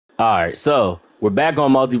Alright, so we're back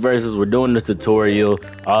on Multiversus. We're doing the tutorial.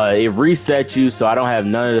 It reset you, so I don't have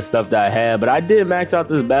none of the stuff that I had, but I did max out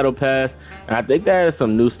this battle pass, and I think that has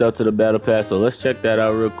some new stuff to the battle pass, so let's check that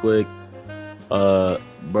out real quick.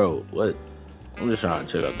 Bro, what? I'm just trying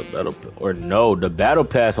to check out the battle pass. Or no, the battle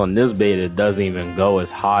pass on this beta doesn't even go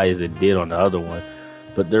as high as it did on the other one.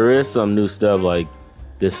 But there is some new stuff like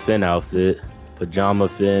this Finn outfit, pajama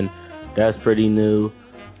Finn. That's pretty new.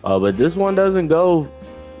 But this one doesn't go,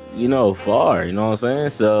 you know, far, you know what I'm saying?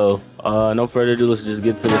 So no further ado, let's just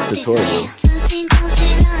get to this tutorial.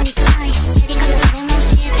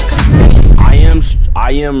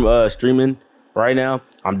 I am streaming right now.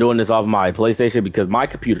 I'm doing this off my PlayStation because my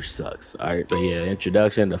computer sucks. All right, but yeah,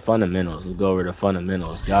 introduction to fundamentals. Let's go over the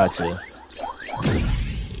fundamentals. Gotcha.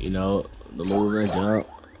 You know, the movement, jump.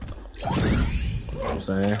 You know what I'm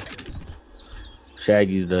saying?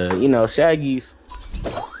 Shaggy's the, you know, Shaggy's.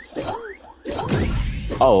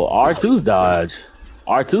 Oh, R2's dodge.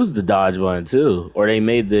 R2's the dodge one too. Or they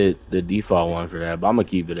made the default one for that, but I'm gonna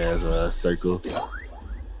keep it as a circle.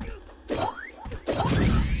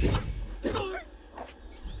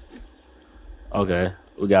 Okay,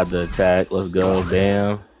 we got the attack. Let's go.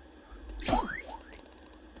 Bam.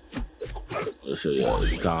 Let's show you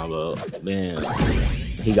this combo. Bam.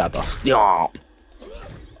 He got the stomp.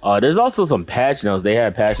 There's also some patch notes. They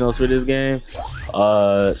had patch notes for this game.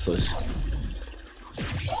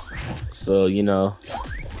 So you know,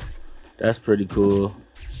 that's pretty cool.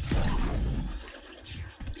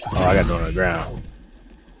 Oh, I gotta do it on the ground.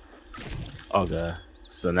 Okay,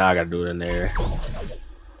 so now I gotta do it in there.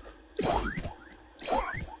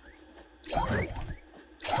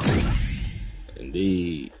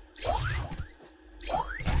 Indeed.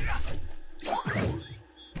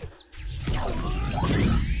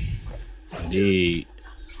 Indeed.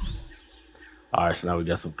 Alright, so now we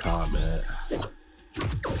got some combat.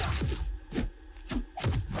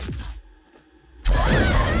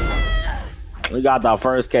 We got the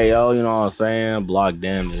first KO, you know what I'm saying? Block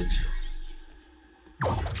damage.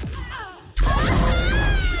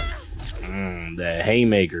 That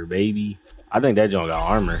haymaker, baby. I think that joint got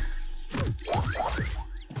armor.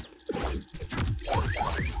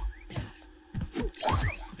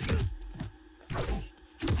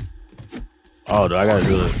 Oh, do I gotta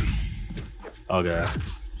do it? Okay.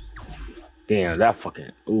 Damn, that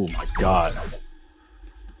fucking. Oh my god.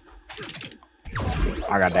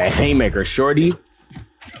 I got that haymaker, shorty.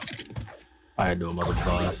 I had to do a mother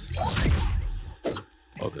boss.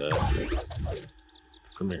 Okay.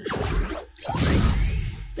 Come here.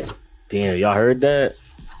 Damn, y'all heard that?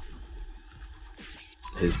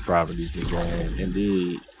 His properties the game,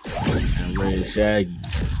 indeed. I'm ready, Shaggy.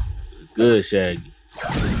 Good Shaggy.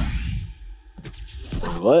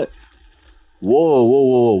 What? Whoa, whoa,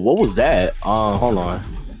 whoa! What was that? Hold on,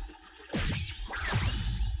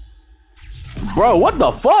 bro. What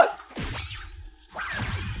the fuck?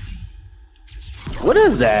 What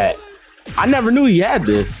is that? I never knew he had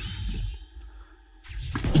this.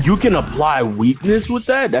 You can apply weakness with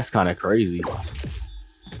that? That's kind of crazy.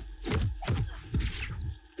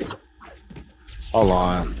 Hold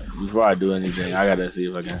on. Before I do anything, I gotta see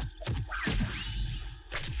if I can.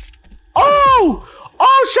 Oh!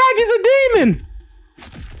 Oh, Shaggy's a demon!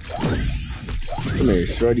 Come here,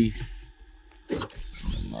 shorty.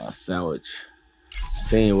 My sandwich.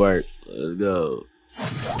 Teamwork. Let's go.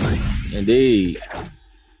 Indeed.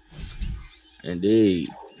 Indeed.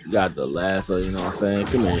 You got the lasso, you know what I'm saying?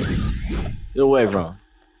 Come here. Get away from him.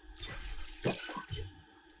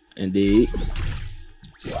 Indeed.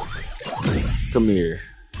 Come here.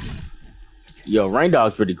 Yo, Rain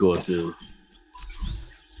Dog's pretty cool too.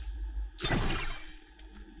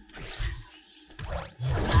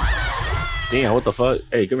 Damn, what the fuck?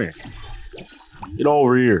 Hey, come here. Get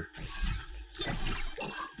over here.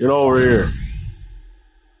 Get over here.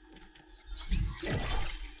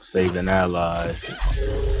 Saving allies.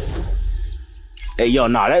 Hey, yo,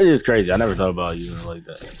 nah, that is crazy. I never thought about using it like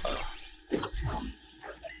that.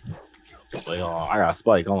 Wait, hold on. I got a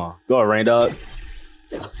spike. Hold on. Go ahead, Rain Dog.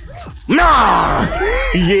 Nah!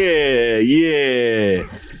 Yeah,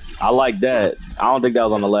 yeah. I like that. I don't think that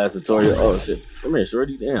was on the last tutorial. Oh, shit. Come here,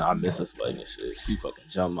 shorty. Damn, I miss a spike and shit. She fucking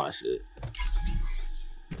jumped my shit.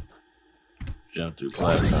 Jump through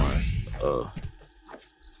platforms.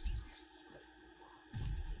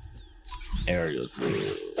 Aerial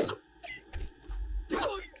too.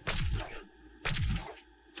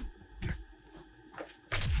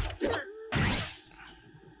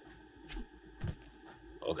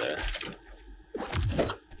 Okay.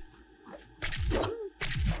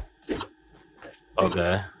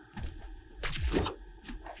 Okay.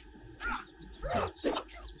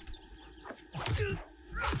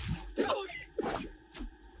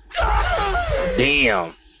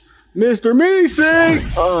 Damn. Mr.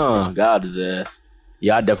 Meesey! Got his ass.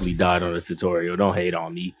 Yeah, I definitely died on the tutorial. Don't hate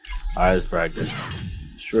on me. Alright, let's practice.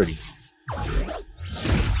 Shorty.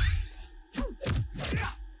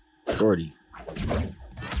 Shorty.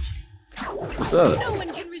 What's up?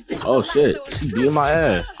 Oh shit, she beating my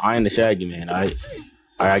ass. I ain't the Shaggy man. I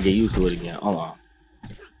gotta get used to it again. Hold on.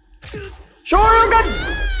 Shorty!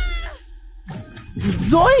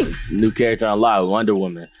 Zoinks! New character unlocked, Wonder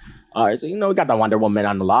Woman. Alright, so you know we got the Wonder Woman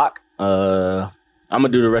on the lock. I'm gonna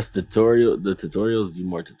do the rest of the tutorials, do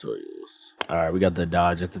more tutorials. Alright, we got the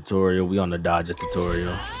dodge tutorial. We on the dodge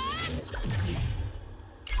tutorial.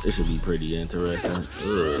 This should be pretty interesting.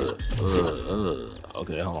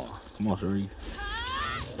 Okay, hold on. Come on, Shorty.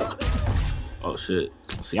 Oh shit.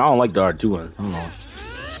 See, I don't like the R2 one. Hold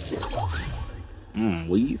on.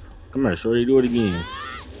 Weave. Come here, Shorty, do it again.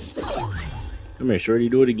 Come here, Shorty,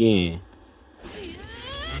 do it again.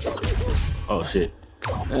 Oh shit.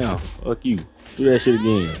 Damn, fuck you. Do that shit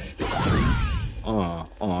again. No.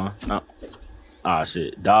 Ah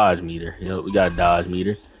shit. Dodge meter. Yo, we got a dodge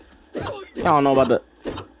meter. I don't know about the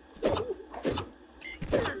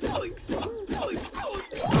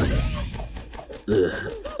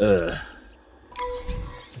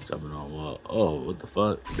jumping on wall. Oh, what the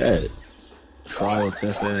fuck? That trial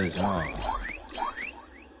test ass on.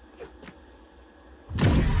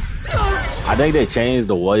 I think they changed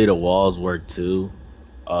the way the walls work too.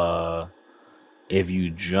 If you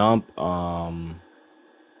jump on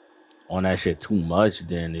that shit too much,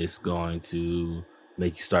 then it's going to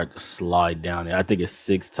make you start to slide down it. I think it's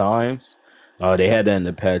 6 times. They had that in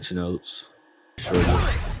the patch notes. Sure.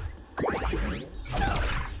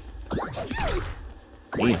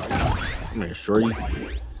 Damn. Come here, Shorty.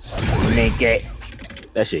 Make it.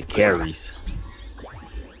 That shit carries.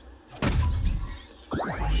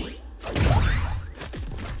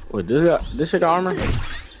 Wait, this shit got armor?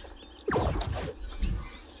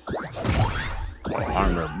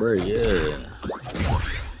 Armor break, yeah.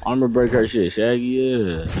 Armor break her shit, Shaggy,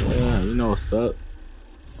 yeah. Yeah, you know what's up.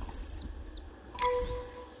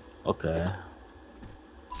 Okay.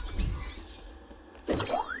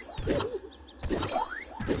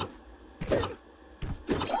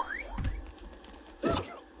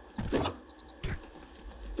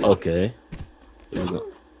 Okay. Here we go.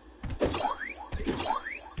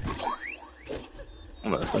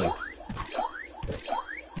 I'm gonna say.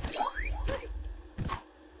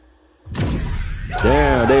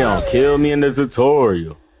 Damn, they don't kill me in the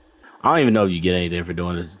tutorial. I don't even know if you get anything for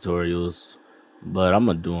doing the tutorials, but I'm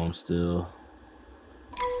gonna do them still.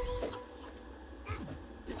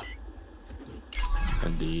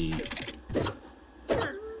 Indeed.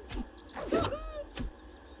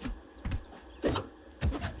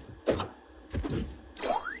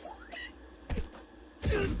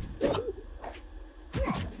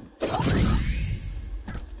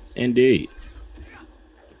 Indeed.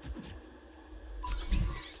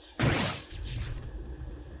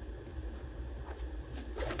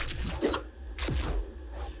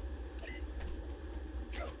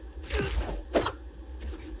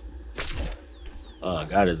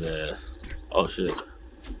 Got his ass. Oh shit.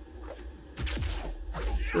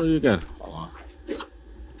 Show you again. Hold on.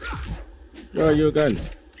 Show you again.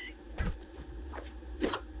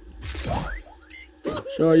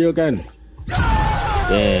 Show you again.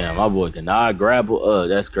 Damn, my boy cannot grapple.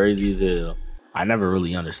 That's crazy as hell. I never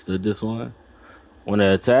really understood this one. When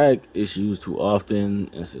an attack is used too often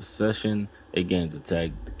in succession, it gains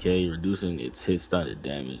attack decay, reducing its hit stun and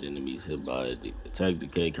damage. Enemies hit by the attack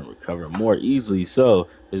decay can recover more easily, so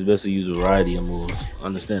it's best to use a variety of moves.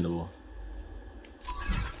 Understandable.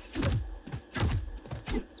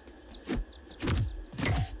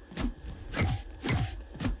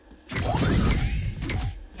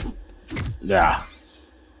 Yeah.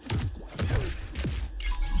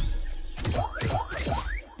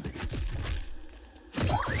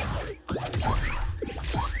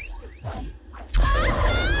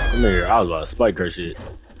 Come here, I was about to spike her shit.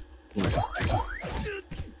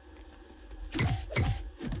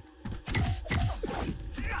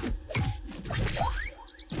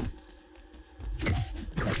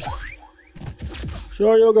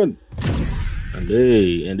 Sure, you're good.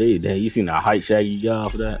 Indeed, indeed. Damn, you seen the height Shaggy you got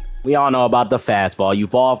off of that? We all know about the fast fall. You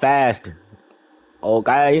fall fast.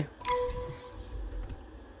 Okay.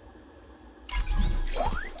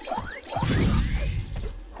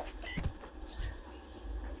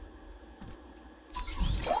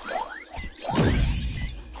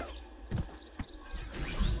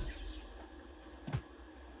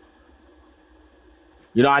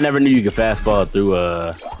 You know, I never knew you could fast fall through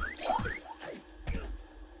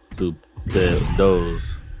those.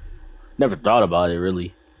 Never thought about it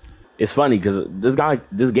really. It's funny because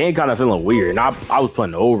this game kind of feeling weird, and I was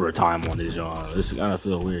playing overtime on this, y'all. This kind of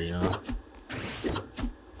feel weird, you know.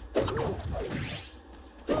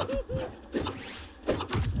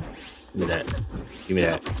 Give me that. Give me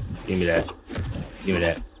that. Give me that. Give me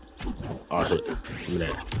that. Oh shit. Give me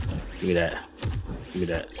that. Give me that. Give me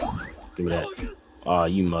that. Give me that. Oh,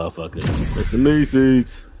 you motherfucker. It's the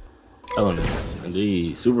Me6. Elements.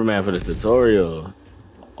 Indeed. Superman for the tutorial.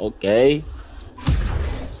 Okay.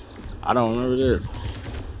 I don't remember this.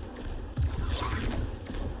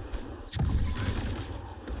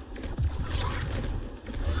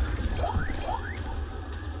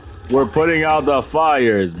 We're putting out the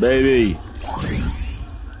fires, baby.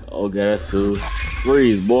 Okay, that's cool.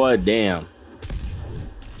 Freeze, boy. Damn.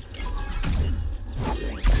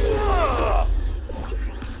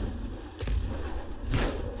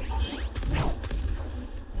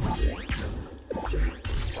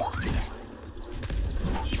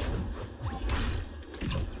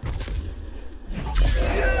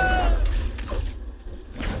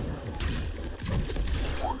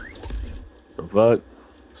 The fuck?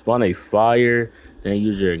 Spawn a fire, then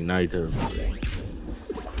use your igniter.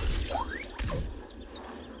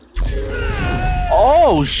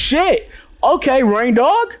 Oh shit! Okay, rain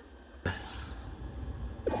dog.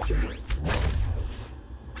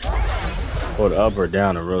 Hold up or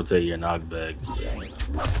down to rotate your knockback.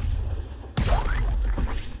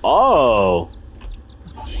 Oh.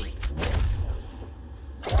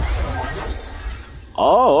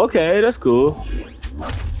 Oh, okay, that's cool.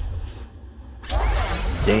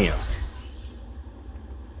 Damn.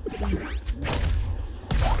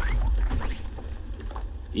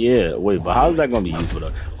 Yeah, wait, but how's that gonna be useful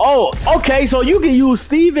though? Oh, okay, so you can use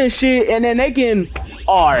Steven shit and then they can.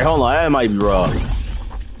 Alright, hold on, that might be rough.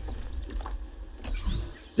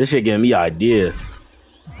 This shit giving me ideas.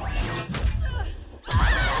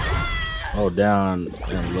 Hold down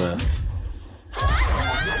and left.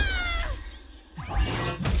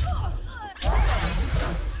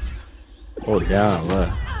 Hold down and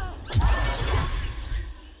left.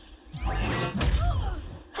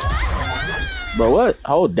 Bro, what?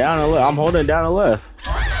 Hold down and left. I'm holding down and left.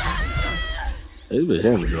 This bitch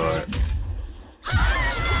him hard.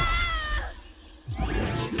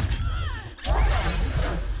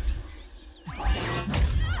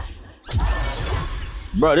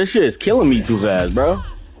 Bro, this shit is killing me too fast, bro.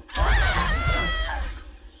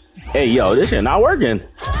 Hey, yo, this shit not working.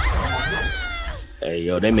 Hey,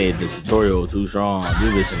 yo, they made the tutorial too strong.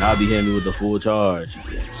 This bitch should not be hitting me with the full charge.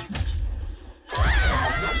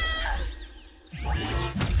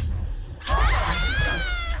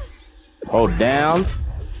 Hold down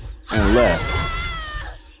and left.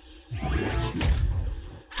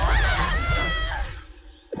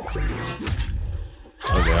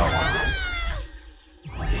 Okay, hold on.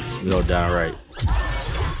 We go down right.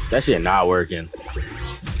 That shit not working.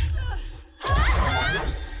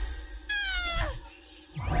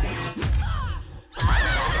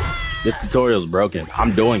 This tutorial's broken.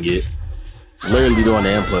 I'm doing it. Literally doing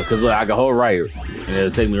the input. Cause look, I can hold right and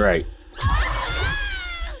it'll take me right.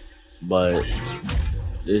 But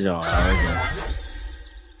this y'all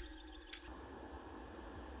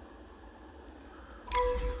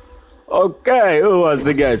okay, who wants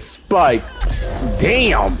to get spiked?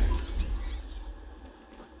 Damn!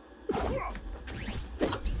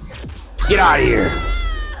 Get out of here!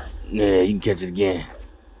 Yeah, you can catch it again.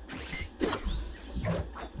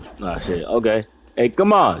 Oh shit, okay. Hey,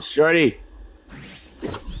 come on, shorty.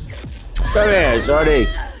 Come here, shorty.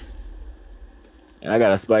 And I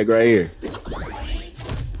got a spike right here.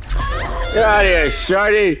 Get out of here,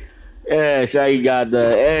 shorty. Yeah, shorty got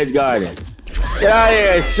the edge guarding. Get out of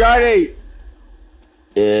here, shorty.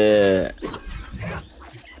 Yeah.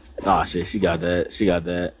 Oh shit, she got that. She got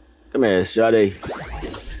that. Come here, shorty.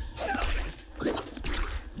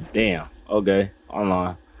 Damn. Okay, hold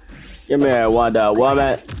on. Give me that Wonder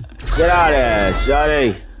Woman. Get out of here,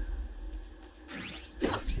 shorty.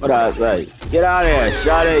 What I say? Get out of here,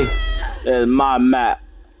 shorty. This is my map.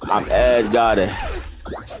 I'm edge guarded.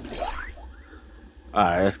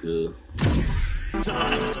 Alright, that's good.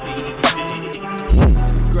 Subscribe,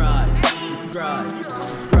 subscribe,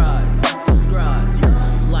 subscribe, subscribe.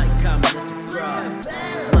 Like, comment, and subscribe.